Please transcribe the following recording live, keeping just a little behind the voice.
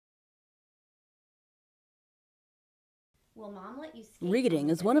Will mom let you skate Reading on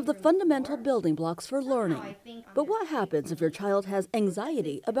the is one of the living room fundamental floor? building blocks for learning. But what happens if your child has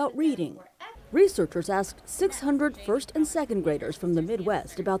anxiety about reading? Researchers asked 600 first and second graders from the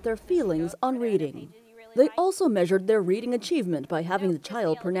Midwest about their feelings on reading. They also measured their reading achievement by having the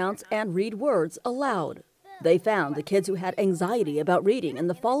child pronounce and read words aloud. They found the kids who had anxiety about reading in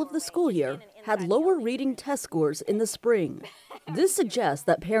the fall of the school year had lower reading test scores in the spring. This suggests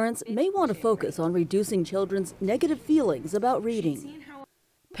that parents may want to focus on reducing children's negative feelings about reading.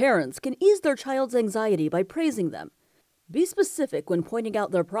 Parents can ease their child's anxiety by praising them. Be specific when pointing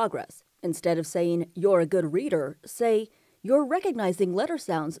out their progress. Instead of saying, "You're a good reader," say, "You're recognizing letter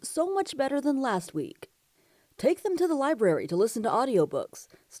sounds so much better than last week." Take them to the library to listen to audiobooks.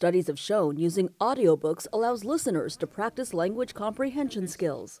 Studies have shown using audiobooks allows listeners to practice language comprehension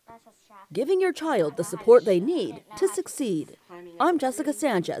skills. Giving your child the support they need to succeed. I'm Jessica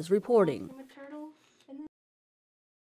Sanchez reporting.